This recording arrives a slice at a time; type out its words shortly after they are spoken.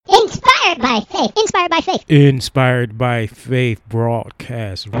Inspired by faith. Inspired by faith. Inspired by Faith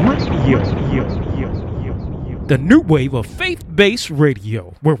broadcast radio. The new wave of faith-based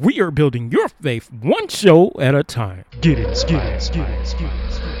radio, where we are building your faith one show at a time. Get inspired.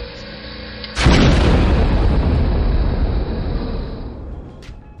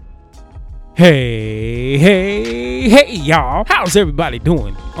 Hey, y'all. How's everybody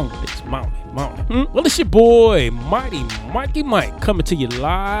doing on this morning? Well, it's your boy, Mighty Mikey Mike, coming to you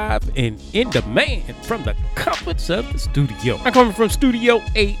live and in demand from the comforts of the studio. I'm coming from Studio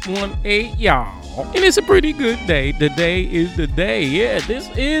 818, y'all. And it's a pretty good day. Today is the day. Yeah, this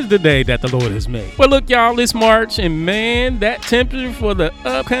is the day that the Lord has made. Well, look, y'all, it's March, and man, that temperature for the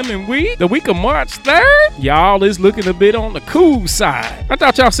upcoming week, the week of March 3rd, y'all, is looking a bit on the cool side. I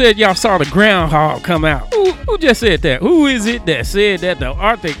thought y'all said y'all saw the groundhog come out. Who just said that? Who is it that said that the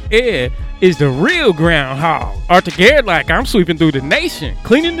Arctic air is the real groundhog? Arctic air, like I'm sweeping through the nation,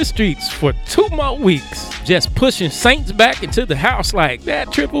 cleaning the streets for 2 more weeks, just pushing saints back into the house like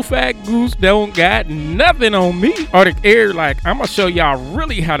that triple fat goose don't got nothing on me. Arctic air, like I'm gonna show y'all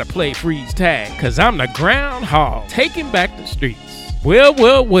really how to play freeze tag, cause I'm the groundhog taking back the streets.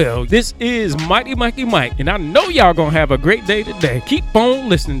 Well, this is Mighty Mikey Mike, and I know y'all gonna have a great day today. Keep on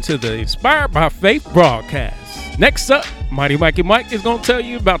listening to the Inspired by Faith broadcast. Next up, Mighty Mikey Mike is gonna tell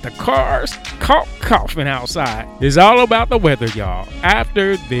you about the cars caught coughing outside. It's all about the weather, y'all,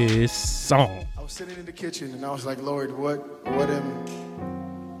 after this song. I was sitting in the kitchen, and I was like, Lord, what am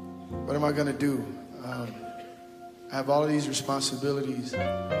I gonna do? I have all of these responsibilities,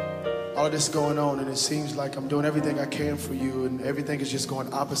 all of this going on, and it seems like I'm doing everything I can for you, and everything is just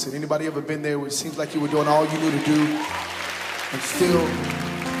going opposite. Anybody ever been there where it seems like you were doing all you knew to do, and still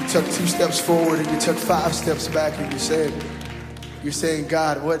you took 2 steps forward and you took 5 steps back, and you're saying,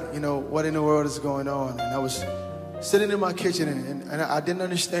 God, what in the world is going on? And I was sitting in my kitchen, and I didn't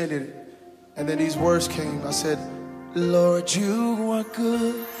understand it, and then these words came. I said, Lord, you are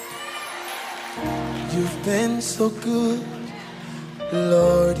good. You've been so good.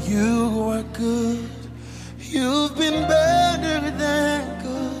 Lord, you are good. You've been better than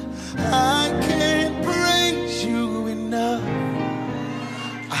good. I can't praise you enough.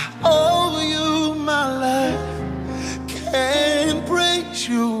 I owe you my life. Can't praise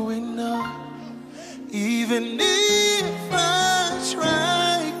you enough. Even if I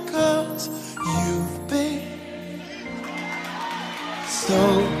try, 'cause you've been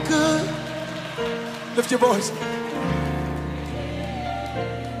so good. Lift your voice.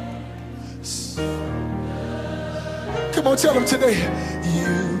 Come on, tell them today.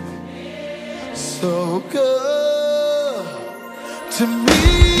 You so good to me.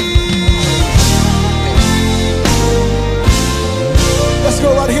 Let's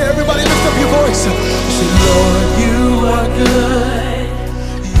go right here. Everybody lift up your voice. Say, Lord, you are good.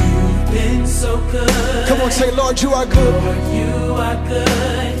 You've been so good. Come on, say, Lord, you are good. Lord, you are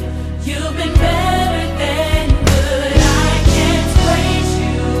good. You've been better than good. I can't praise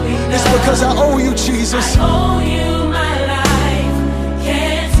you enough. It's because I owe you, Jesus. I owe you my life.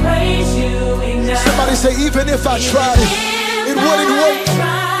 Can't praise you enough. Somebody say, even if I tried it, it wouldn't work.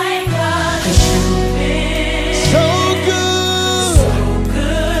 Cause you've been so good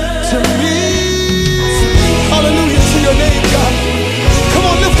to me. Hallelujah to your name, God. Come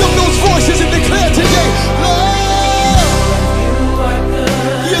on, lift up those voices and declare today, Lord,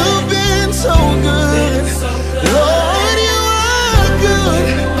 you've been so good. Lord, you are good.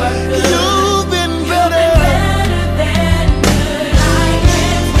 You've been better than good. I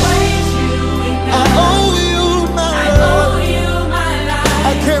can't praise you enough. I owe you my life.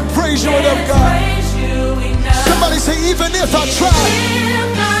 I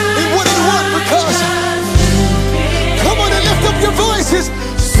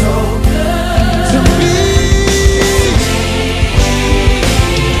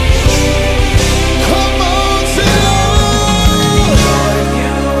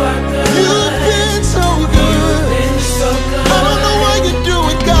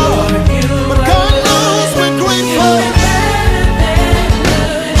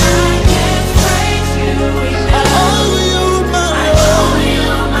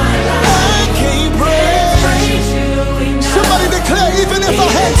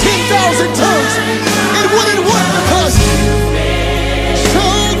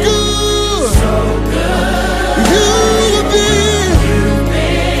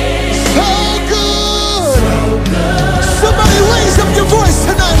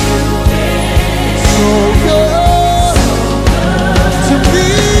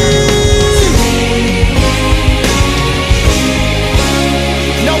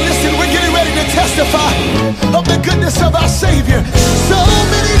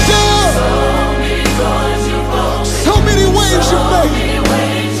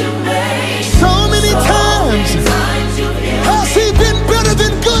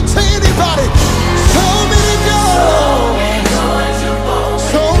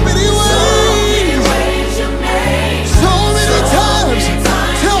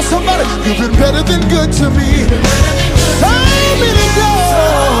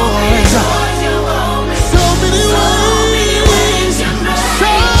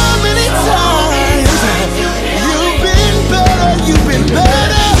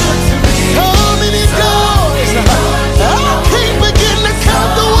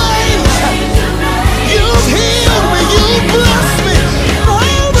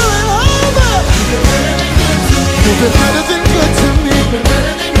You've been better than good to me.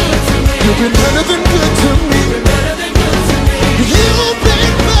 You've been better than good to me. You've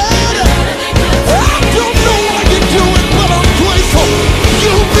been better. I don't know why you do it, but I'm grateful.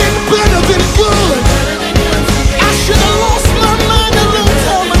 You've been better than good. I should have lost my mind a long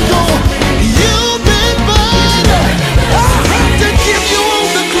time ago. You've been better. I have to give you all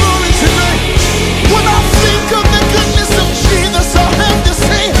the glory tonight. When I think of the goodness of Jesus, I have to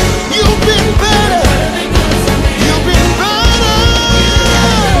say, you've been better. You've been better.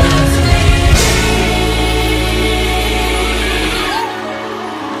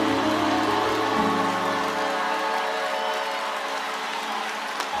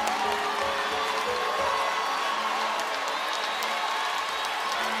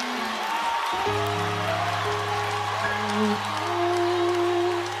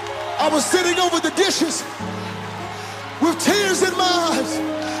 I was sitting over the dishes with tears in my eyes,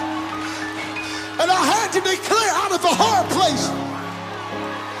 and I had to declare out of a hard place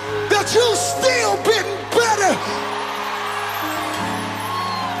that you've still been better.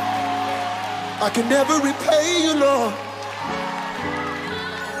 I can never repay you, Lord.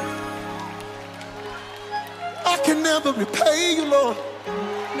 I can never repay you, Lord.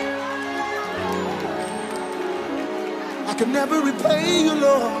 I can never repay you,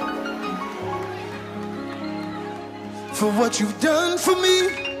 Lord, for what you've done for me.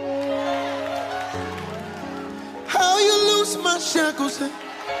 How you loose my shackles,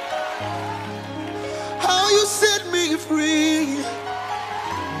 how you set me free,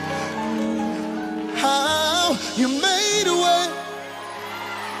 how you made a way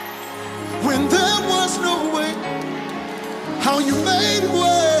when there was no way, how you made a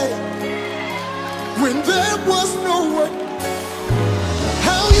way when there was no way,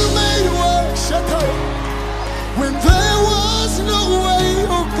 how you made a way, shut up. When there was no way,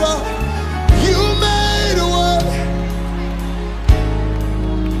 oh God, you made a way.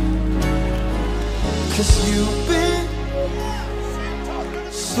 'Cause you've been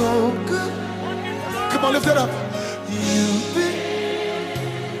so good. Come on, lift it up. You've been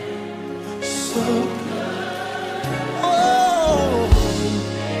so good. Oh,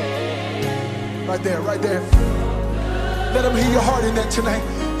 right there, right there. Let them hear your heart in that tonight.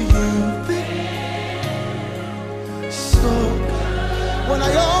 You've been so good. When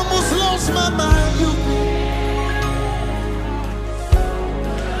I almost lost my mind, you did.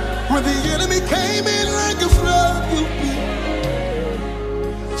 When the enemy came in like a flood, you did.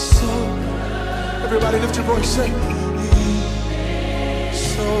 So good. Everybody lift your voice, say,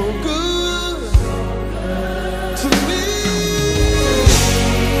 so good to me.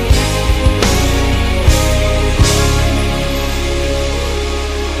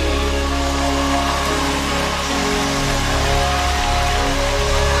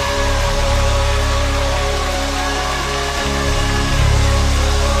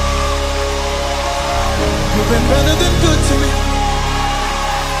 You've been better than good to me.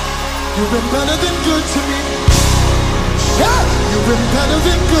 You've been better than good to me. Yeah, you've been better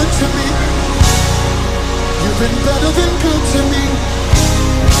than good to me. You've been better than good to me.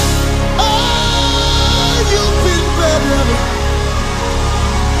 Oh, you've been better.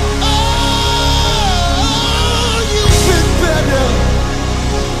 Oh, you've been better.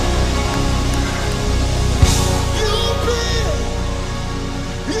 You've been.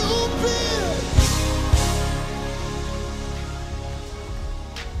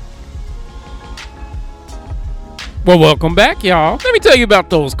 Well, welcome back, y'all. Let me tell you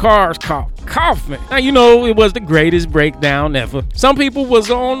about those cars called Kaufman. Now, you know, it was the greatest breakdown ever. Some people was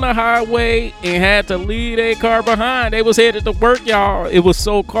on the highway and had to leave their car behind. They was headed to work, y'all. It was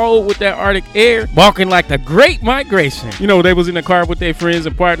so cold with that Arctic air, walking like the Great Migration. You know, they was in the car with their friends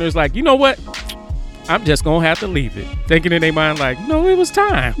and partners like, you know what? I'm just gonna have to leave it. Thinking in their mind like, no, it was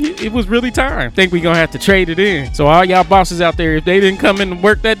time. It was really time. Think we gonna have to trade it in. So all y'all bosses out there, if they didn't come in to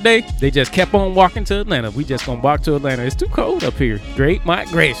work that day, they just kept on walking to Atlanta. We just gonna walk to Atlanta. It's too cold up here. Great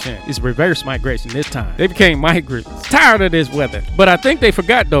migration. It's reverse migration this time. They became migrants. Tired of this weather. But I think they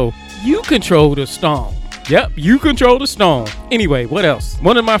forgot though, you control the storm. Yep, you control the storm. Anyway, what else?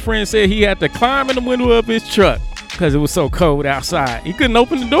 One of my friends said he had to climb in the window of his truck because it was so cold outside. He couldn't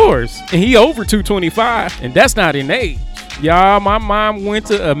open the doors. And he over 225, and that's not in age. Y'all, my mom went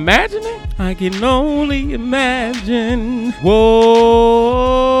to imagining. I can only imagine. Whoa.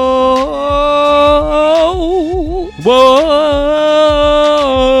 Whoa.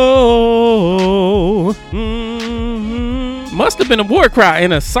 Must have been a war cry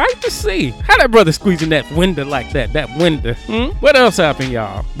and a sight to see. How that brother squeezing that window like that? That window. What else happened,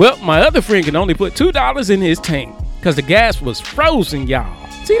 y'all? Well, my other friend can only put $2 in his tank because the gas was frozen, y'all.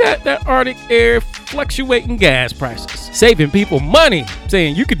 See that Arctic air fluctuating gas prices, saving people money,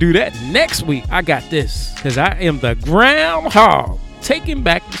 saying you could do that next week. I got this, because I am the groundhog taking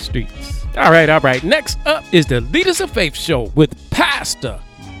back the streets. All right. Next up is the Leaders of Faith Show with Pastor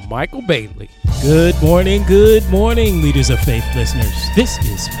Michael Bailey. Good morning, Leaders of Faith listeners. This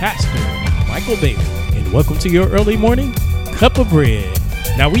is Pastor Michael Bailey, and welcome to your early morning cup of bread.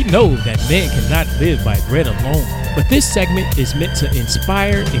 Now, we know that man cannot live by bread alone, but this segment is meant to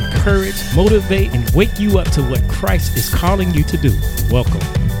inspire, encourage, motivate, and wake you up to what Christ is calling you to do. Welcome.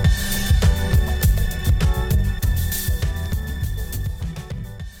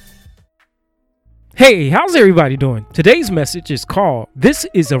 Hey, how's everybody doing? Today's message is called, This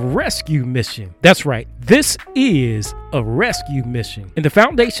is a Rescue Mission. That's right, this is a rescue mission. And the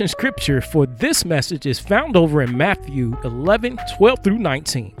foundation scripture for this message is found over in Matthew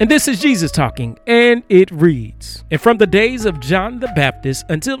 11:12-19. And this is Jesus talking, and it reads, And from the days of John the Baptist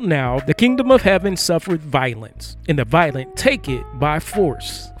until now, the kingdom of heaven suffered violence, and the violent take it by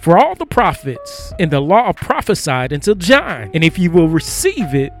force. For all the prophets and the law prophesied until John. And if you will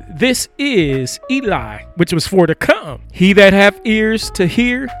receive it, this is Eli, which was for to come. He that hath ears to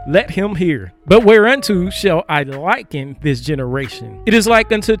hear, let him hear. But whereunto shall I liken this generation? It is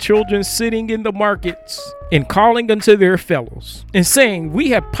like unto children sitting in the markets, and calling unto their fellows, and saying,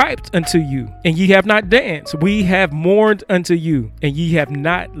 We have piped unto you, and ye have not danced. We have mourned unto you, and ye have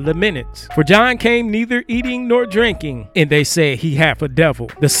not lamented. For John came neither eating nor drinking, and they say, He hath a devil.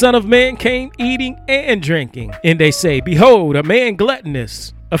 The Son of Man came eating and drinking, and they say, Behold, a man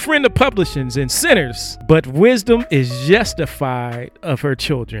gluttonous, a friend of publicans and sinners, but wisdom is justified of her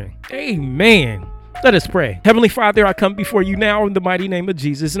children. Amen. Let us pray. Heavenly Father, I come before you now in the mighty name of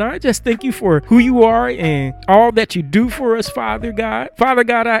Jesus, and I just thank you for who you are and all that you do for us, Father God. Father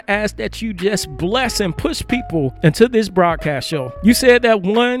God, I ask that you just bless and push people into this broadcast show. You said that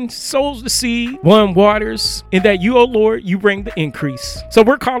one sows the seed, one waters, and that you, oh Lord, you bring the increase. So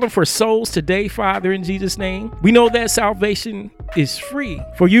we're calling for souls today, Father, in Jesus' name. We know that salvation is free.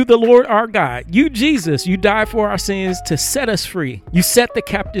 For you, the Lord our God, you, Jesus, you died for our sins to set us free. You set the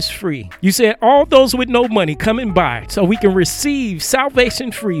captives free. You said all those with no money come and buy so we can receive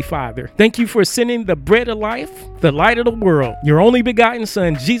salvation free, Father. Thank you for sending the bread of life, the light of the world, your only begotten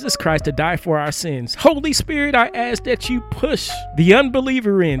Son, Jesus Christ, to die for our sins. Holy Spirit, I ask that you push the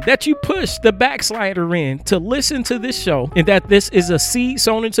unbeliever in, that you push the backslider in to listen to this show, and that this is a seed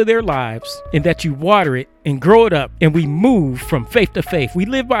sown into their lives, and that you water it and grow it up, and we move from faith to faith. We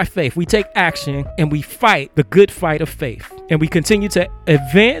live by faith. We take action, and we fight the good fight of faith. And we continue to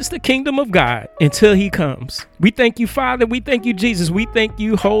advance the kingdom of God until he comes. We thank you, Father. We thank you, Jesus. We thank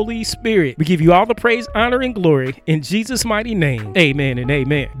you, Holy Spirit. We give you all the praise, honor, and glory in Jesus' mighty name. Amen and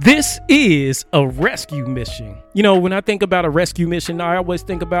amen. This is a rescue mission. You know, when I think about a rescue mission, I always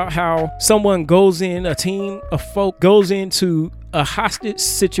think about how someone goes in, a team of folk goes into a hostage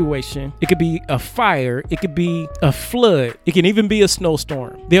situation. It could be a fire. It could be a flood. It can even be a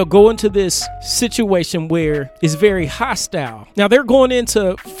snowstorm. They'll go into this situation where it's very hostile. Now they're going in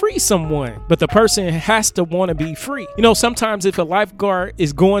to free someone, but the person has to want to be free. You know, sometimes if a lifeguard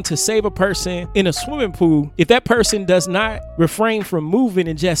is going to save a person in a swimming pool, if that person does not refrain from moving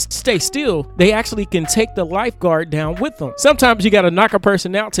and just stay still, they actually can take the lifeguard down with them. Sometimes you got to knock a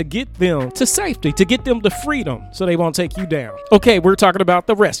person out to get them to safety, to get them to freedom so they won't take you down. Okay, we're talking about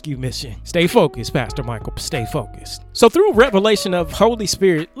the rescue mission. Stay focused, Pastor Michael. Stay focused. So through revelation of Holy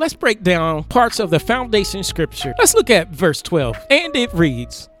Spirit, let's break down parts of the foundation scripture. Let's look at verse 12. And it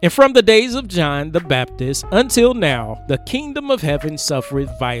reads, And from the days of John the Baptist until now, the kingdom of heaven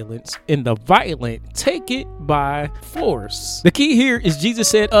suffereth violence, and the violent take it by force. The key here is Jesus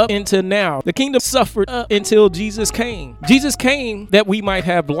said up until now. The kingdom suffered up until Jesus came. Jesus came that we might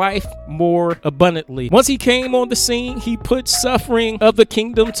have life more abundantly. Once he came on the scene, he put suffering of the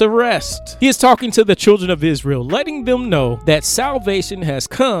kingdom to rest. He is talking to the children of Israel, letting them know that salvation has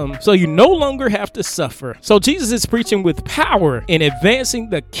come, so you no longer have to suffer. So Jesus is preaching with power and advancing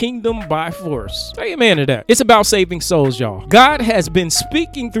the kingdom by force. Say amen to that. It's about saving souls, y'all. God has been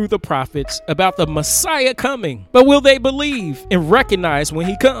speaking through the prophets about the Messiah coming, but will they believe and recognize when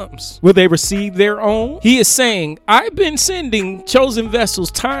he comes? Will they receive their own? He is saying, I've been sending chosen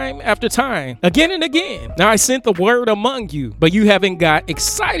vessels time after time, again and again. Now I sent the word among you, but you haven't got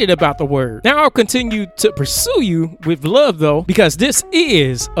excited about the word. Now I'll continue to pursue you with love, though, because this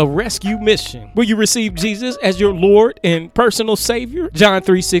is a rescue mission. Will you receive Jesus as your Lord and personal Savior? John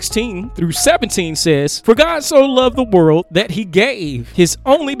 3:16 through 17 says, For God so loved the world that he gave his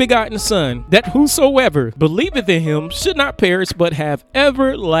only begotten Son, that whosoever believeth in him should not perish but have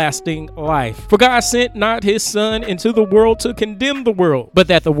everlasting life. For God sent not his Son into the world to condemn the world, but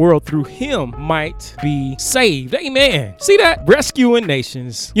that the world through him might be saved. Amen. See that? Rescuing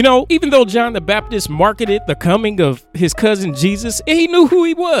nations. You know, even though John the Baptist marketed the coming of his cousin Jesus, he knew who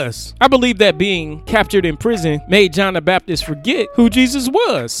he was. I believe that being captured in prison made John the Baptist forget who Jesus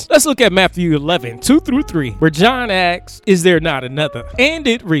was. Let's look at Matthew 11, 2-3, where John asks, "Is there not another?" And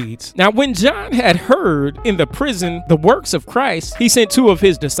it reads, "Now when John had heard in the prison the works of Christ, he sent 2 of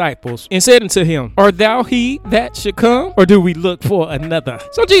his disciples and said unto him, Art thou he that should come, or do we look for another?"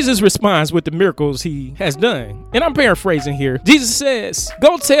 So Jesus responds with the miracles he has done. And I'm paraphrasing here. Jesus says,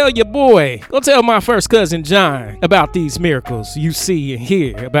 "Go tell your boy, go tell my first cousin John about these miracles you see and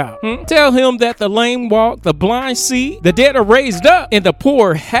hear about. Tell him that the lame walk, the blind see, the dead are raised up, and the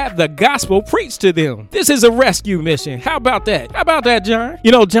poor have the gospel preached to them." This is a rescue mission. How about that? How about that, John?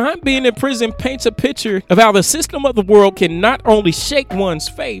 You know, John being in prison paints a picture of how the system of the world can not only shake one's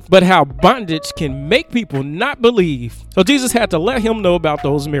faith, but how bondage can make people not believe. So Jesus had to let him know about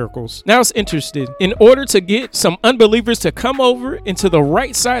those miracles. Now it's interesting. In order to get some unbelievers to come over into the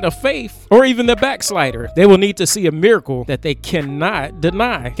right side of faith, or even the backslider, they will need to see a miracle that they cannot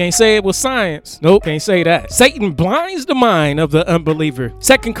deny. Can't say it was science. Nope, can't say that. Satan blinds the mind of the unbeliever.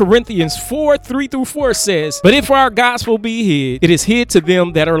 2 Corinthians 4, 3-4 says, "But if our gospel be hid, it is hid to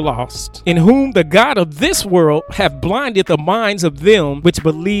them that are lost, in whom the God of this world hath blinded the minds of them which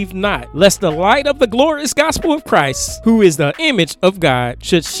believe not, lest the light of the glorious gospel of Christ, who is the image of God,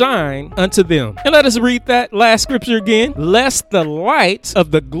 should shine unto them." And let us read that last scripture again. "Lest the light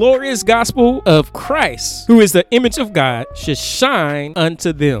of the glorious gospel of Christ, who is the image of God, should shine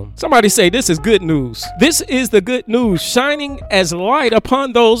unto them." Somebody say, this is good news. This is the good news shining as light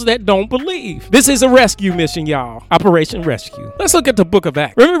upon those that don't believe. This is a rescue mission, y'all. Operation Rescue. Let's look at the book of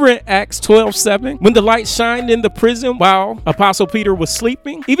Acts. Remember in Acts 12:7, when the light shined in the prison while Apostle Peter was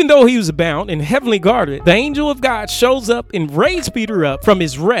sleeping? Even though he was bound and heavily guarded, the angel of God shows up and raised Peter up from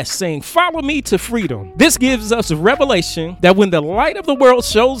his rest, saying, "Follow me to freedom." This gives us a revelation that when the light of the world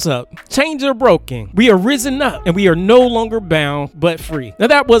shows up, chains are broken, we are risen up, and we are no longer bound but free. Now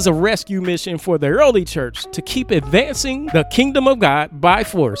that was a rescue mission for the early church, to keep advancing the kingdom of God by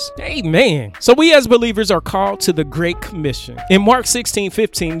force. Amen. So we as believers are called to the Great Commission. In Mark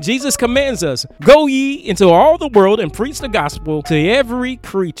 16:15, Jesus commands us, "Go ye into all the world and preach the gospel to every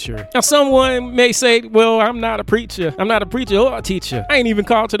creature." Now someone may say, "Well, I'm not a preacher. I'm not a preacher or a teacher. I ain't even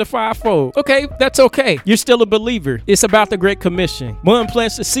called to the fivefold." Okay, that's okay. You're still a believer. It's about the Great Commission. One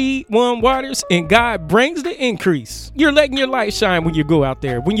plants the seed, one waters, and God brings the increase. You're letting your light shine when you go out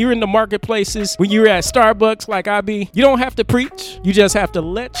there. When you're in the marketplaces, when you're at Starbucks like I be, you don't have to preach. You just have to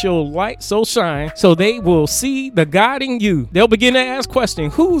let your light so shine so they will see the God in you. They'll begin to ask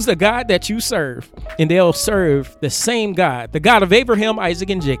questions. Who's the God that you serve? And they'll serve the same God, the God of Abraham, Isaac,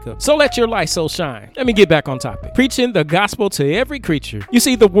 and Jacob. So let your light so shine. Let me get back on topic. Preaching the gospel to every creature. You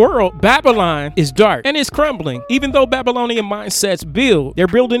see, the world, Babylon, is dark and it's crumbling. Even though Babylonian mindsets build, they're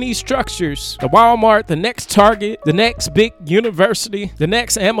building these structures. The Walmart, the next Target, the next big university, the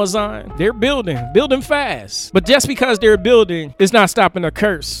next Amazon. They're building fast. But just because they're building, it's not stopping a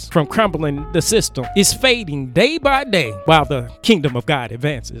curse from crumbling the system. It's fading day by day while the kingdom of God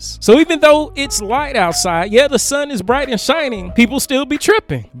advances. So even though it's light outside, yeah, the sun is bright and shining, people still be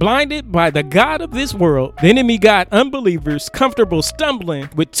tripping, blinded by the God of this world. The enemy got unbelievers comfortable stumbling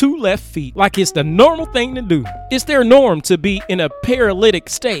with 2 left feet like it's the normal thing to do. It's their norm to be in a paralytic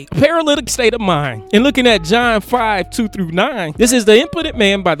state of mind. And looking at John 5:2-9, this is the impotent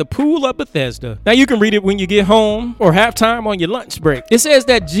man by the pool of Bethesda. Now you can read it when you get home or have time on your lunch break. It says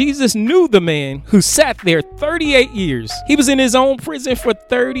that Jesus knew the man who sat there 38 years. He was in his own prison for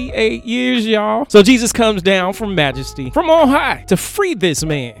 38 years, y'all. So Jesus comes down from majesty, from on high, to free this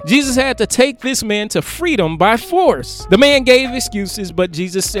man. Jesus had to take this man to freedom by force. The man gave excuses, but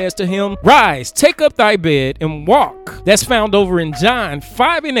Jesus says to him, "Rise, take up thy bed and walk." That's found over in John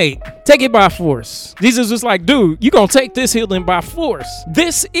 5:8. Take it by force. Jesus was like, dude, you're going to take this healing by force.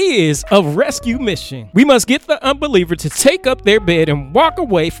 This is a rescue mission. We must get the unbeliever to take up their bed and walk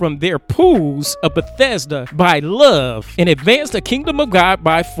away from their pools of Bethesda by love and advance the kingdom of God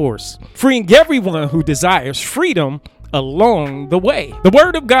by force, freeing everyone who desires freedom along the way. The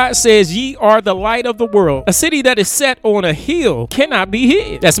word of God says, ye are the light of the world. A city that is set on a hill cannot be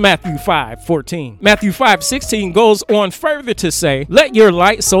hid. That's Matthew 5:14. Matthew 5:16 goes on further to say, let your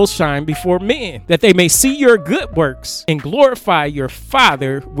light so shine before men, that they may see your good works and glorify your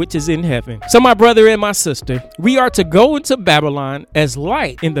Father which is in heaven. So my brother and my sister, we are to go into Babylon as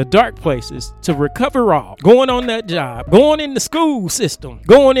light in the dark places to recover all. Going on that job, going in the school system,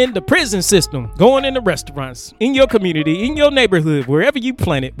 going in the prison system, going in the restaurants, in your community, in your neighborhood, wherever you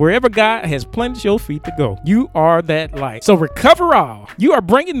planted, wherever God has planted your feet to go. You are that light. So recover all. You are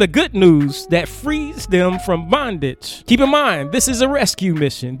bringing the good news that frees them from bondage. Keep in mind, this is a rescue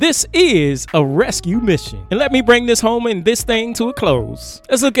mission. This is a rescue mission. And let me bring this home and this thing to a close.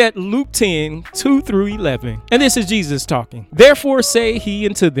 Let's look at Luke 10:2-11. And this is Jesus talking. Therefore say he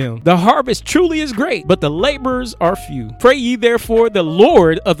unto them, the harvest truly is great, but the laborers are few. Pray ye therefore the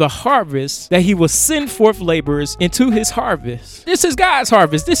Lord of the harvest that he will send forth laborers into his harvest. This is God's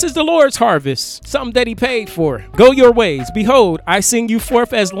harvest. This is the Lord's harvest. Something that he paid for. Go your ways. Behold, I send you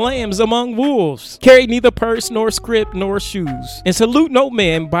forth as lambs among wolves. Carry neither purse nor scrip nor shoes. And salute no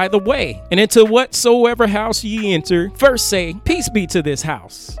man by the way. And into whatsoever house ye enter, first say, peace be to this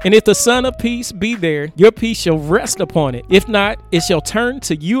house. And if the Son of Peace be there, your peace shall rest upon it. If not, it shall turn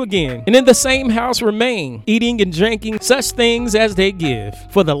to you again. And in the same house remain, eating and drinking such things as they give.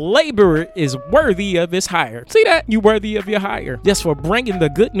 For the laborer is worthy of his hire. See that? You worthy of your hire. Just for bringing the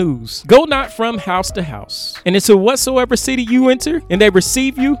good news. Go not from house to house. And into whatsoever city you enter, and they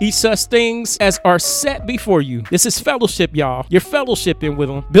receive you, eat such things as are set before you. This is fellowship, y'all. You're fellowshipping with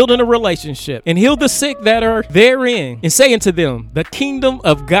them, building a relationship. And heal the sick that are therein, and say unto them, the kingdom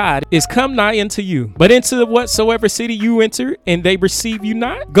of God is come nigh unto you. But into whatsoever city you enter, and they receive you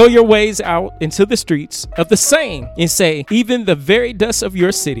not, go your ways out into the streets of the same, and say, even the very dust of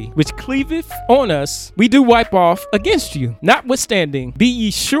your city, which cleaveth on us, we do wipe off against you. Notwithstanding, be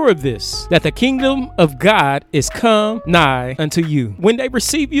ye sure of this, that the kingdom of God is come nigh unto you. When they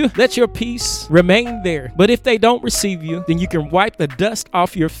receive you, let your peace remain there. But if they don't receive you, then you can wipe the dust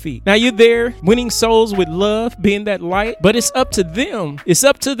off your feet. Now you're there winning souls with love, being that light, but it's up to them. It's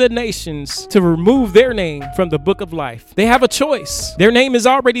up to the nations to remove their name from the book of life. They have a choice. Their name is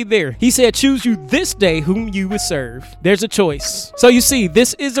already there. He said, choose you this day whom you would serve. There's a choice. So you see,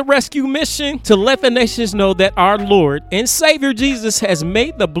 this is a rescue mission to let the nations know that our Lord and Savior Jesus has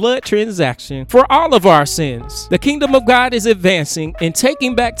made the blood transaction for all of our sins. The kingdom of God is advancing and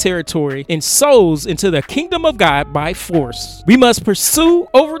taking back territory and souls into the kingdom of God by force. We must pursue,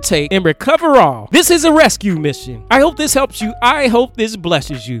 overtake, and recover all. This is a rescue mission. I hope this helps you. I hope this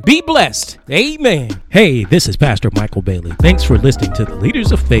blesses you. Be blessed. Amen. Hey, this is Pastor Michael Bailey. Thanks for listening to the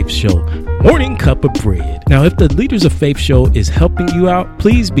Leaders of Faith Show, Morning Cup of Bread. Now, if the Leaders of Faith Show is helping you out,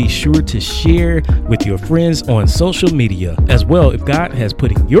 please be sure to share with your friends on social media. As well, if God has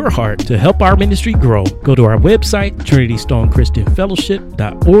put in your heart to help our ministry grow, go to our website,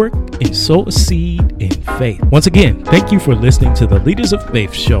 TrinityStoneChristianFellowship.org, and sow a seed in faith. Once again, thank you for listening to the Leaders of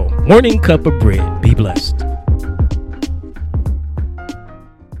Faith Show, Morning Cup of Bread. Be blessed.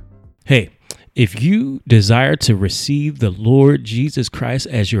 Hey, if you desire to receive the Lord Jesus Christ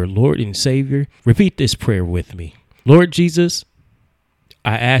as your Lord and Savior, repeat this prayer with me. Lord Jesus,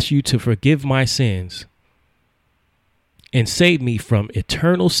 I ask you to forgive my sins and save me from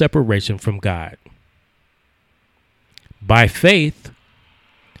eternal separation from God. By faith,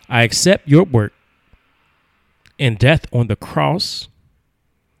 I accept your work and death on the cross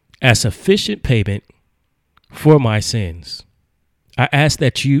as sufficient payment for my sins. I ask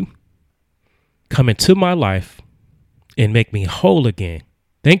that you come into my life and make me whole again.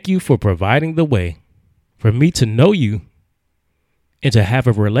 Thank you for providing the way for me to know you and to have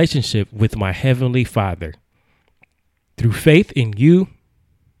a relationship with my Heavenly Father. Through faith in you,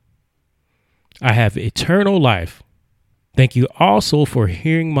 I have eternal life. Thank you also for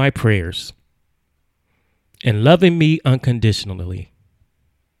hearing my prayers and loving me unconditionally.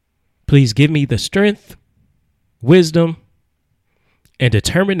 Please give me the strength, wisdom, and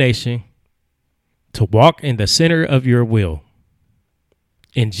determination to walk in the center of your will.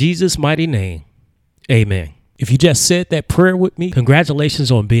 In Jesus' mighty name, amen. If you just said that prayer with me, congratulations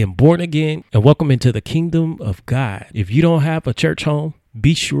on being born again and welcome into the kingdom of God. If you don't have a church home,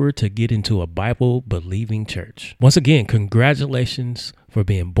 be sure to get into a Bible-believing church. Once again, congratulations for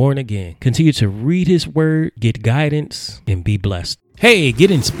being born again. Continue to read his word, get guidance, and be blessed. Hey, get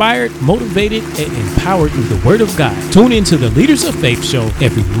inspired, motivated, and empowered through the Word of God. Tune into the Leaders of Faith Show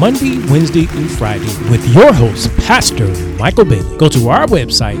every Monday, Wednesday, and Friday with your host, Pastor Michael Bailey. Go to our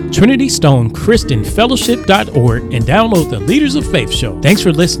website, TrinityStoneChristianFellowship.org, and download the Leaders of Faith Show. Thanks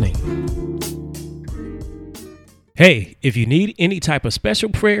for listening. Hey, if you need any type of special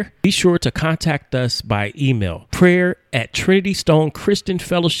prayer, be sure to contact us by email,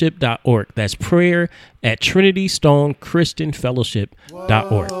 prayer@trinitystonechristianfellowship.org. That's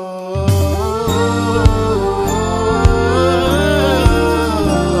prayer@trinitystonechristianfellowship.org.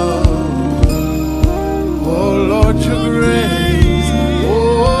 Oh Lord, your grace.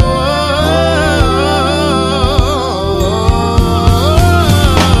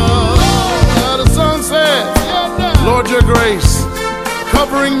 The song says, Lord, your grace,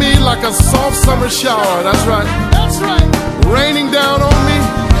 covering me like a soft summer shower. That's right. That's right. Raining down on me,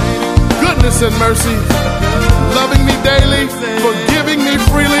 goodness and mercy, loving me daily, forgiving me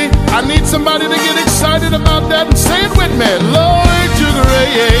freely. I need somebody to get excited about that and say it with me. Lord, your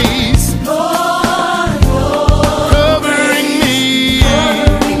grace, covering me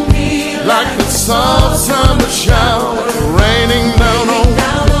like a soft summer shower, raining down on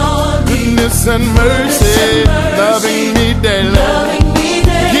goodness and mercy, loving me daily,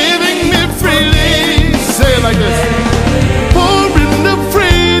 giving me freely. Say it like this. Pouring the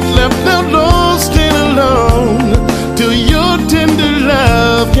freight, left out lost and alone, till your tender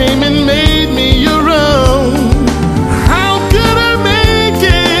love came and made me your own. How could I make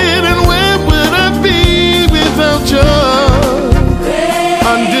it, and where would I be without your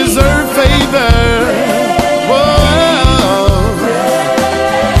undeserved favor?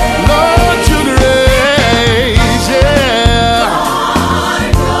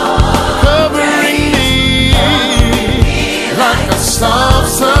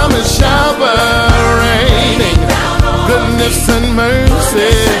 Goodness and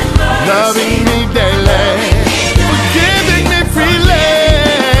mercy, loving me daily, forgiving me freely.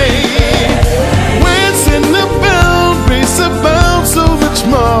 Whence in the bound, grace abound so much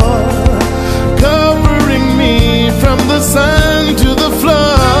more, covering me from the sun to the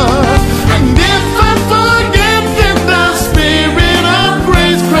floor. And if I forget, then the Spirit of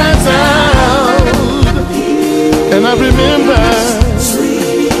grace cries out, and I remember.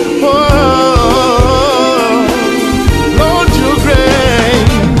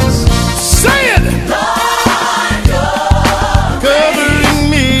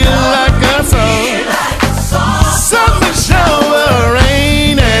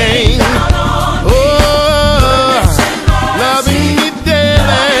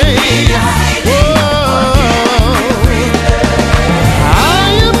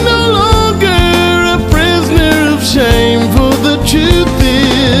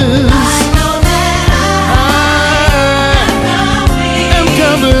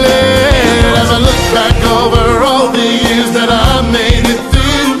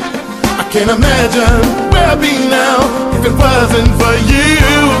 Can't imagine where I'd be now if it wasn't for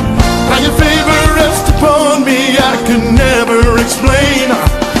you. How your favor rests upon me, I could never explain.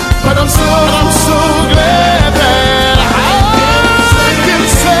 But I'm so glad that I can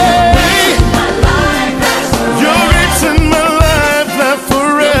say your grace in my life lasts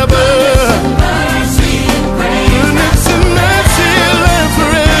forever. Goodness and mercy lasts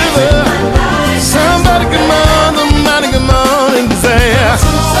forever. Somebody come on and say,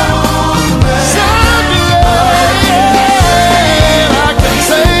 I can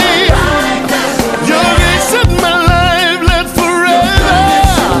say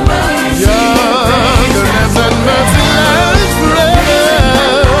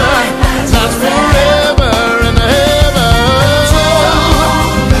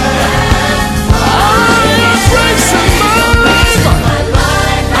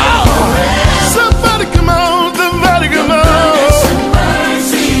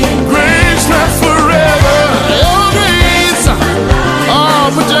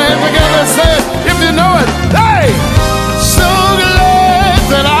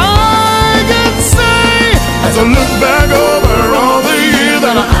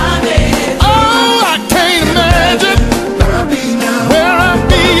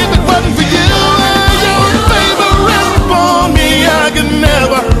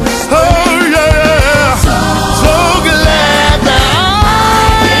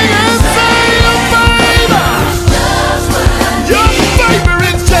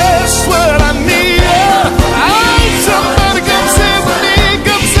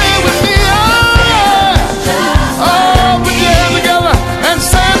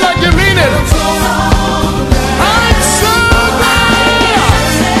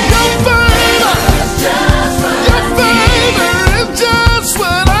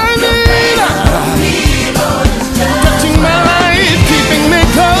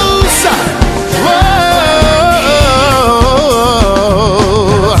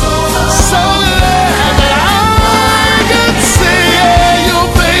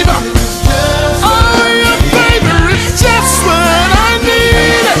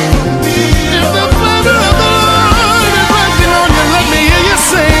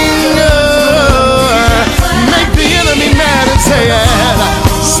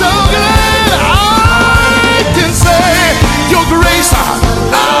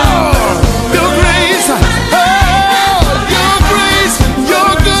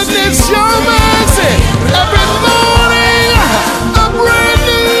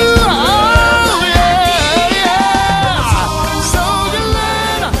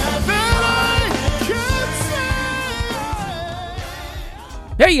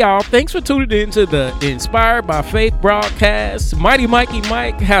Hey y'all, thanks for tuning in to the Inspired by Faith broadcast. Mighty Mikey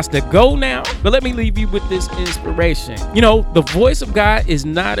Mike has to go now, but let me leave you with this inspiration. You know, the voice of God is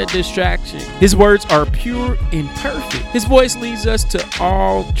not a distraction. His words are pure and perfect. His voice leads us to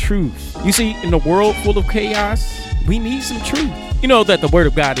all truth. You see, in a world full of chaos, we need some truth. You know that the word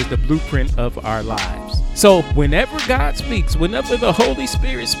of God is the blueprint of our lives. So whenever God speaks, whenever the Holy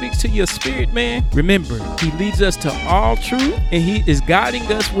Spirit speaks to your spirit, man, remember, he leads us to all truth and he is guiding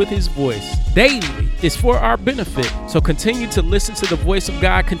us with his voice daily. It's for our benefit. So continue to listen to the voice of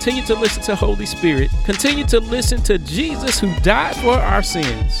God. Continue to listen to Holy Spirit. Continue to listen to Jesus who died for our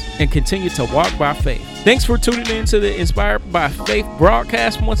sins and continue to walk by faith. Thanks for tuning in to the Inspired by Faith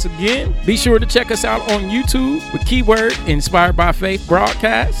broadcast once again. Be sure to check us out on YouTube with keyword Inspired by Faith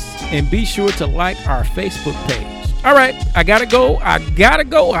broadcast and be sure to like our Facebook page. All right, I gotta go.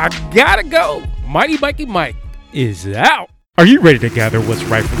 Mighty Mikey Mike is out. Are you ready to gather what's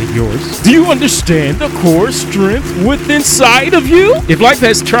rightfully yours? Do you understand the core strength within inside of you? If life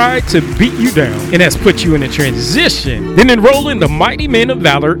has tried to beat you down and has put you in a transition, then enroll in the Mighty Men of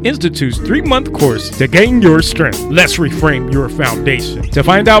Valor Institute's 3-month course to gain your strength. Let's reframe your foundation. To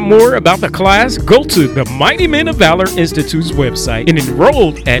find out more about the class, go to the Mighty Men of Valor Institute's website and enroll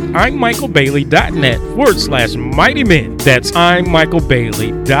at I'mMichaelBailey.net/Mighty Men. That's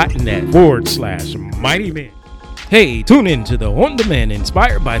I'mMichaelBailey.net/Mighty Men. Hey, tune in to the on-demand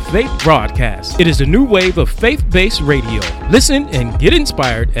Inspired by Faith broadcast. It is a new wave of faith-based radio. Listen and get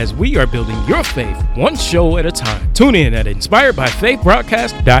inspired as we are building your faith one show at a time. Tune in at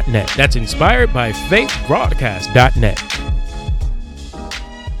inspiredbyfaithbroadcast.net. That's inspiredbyfaithbroadcast.net.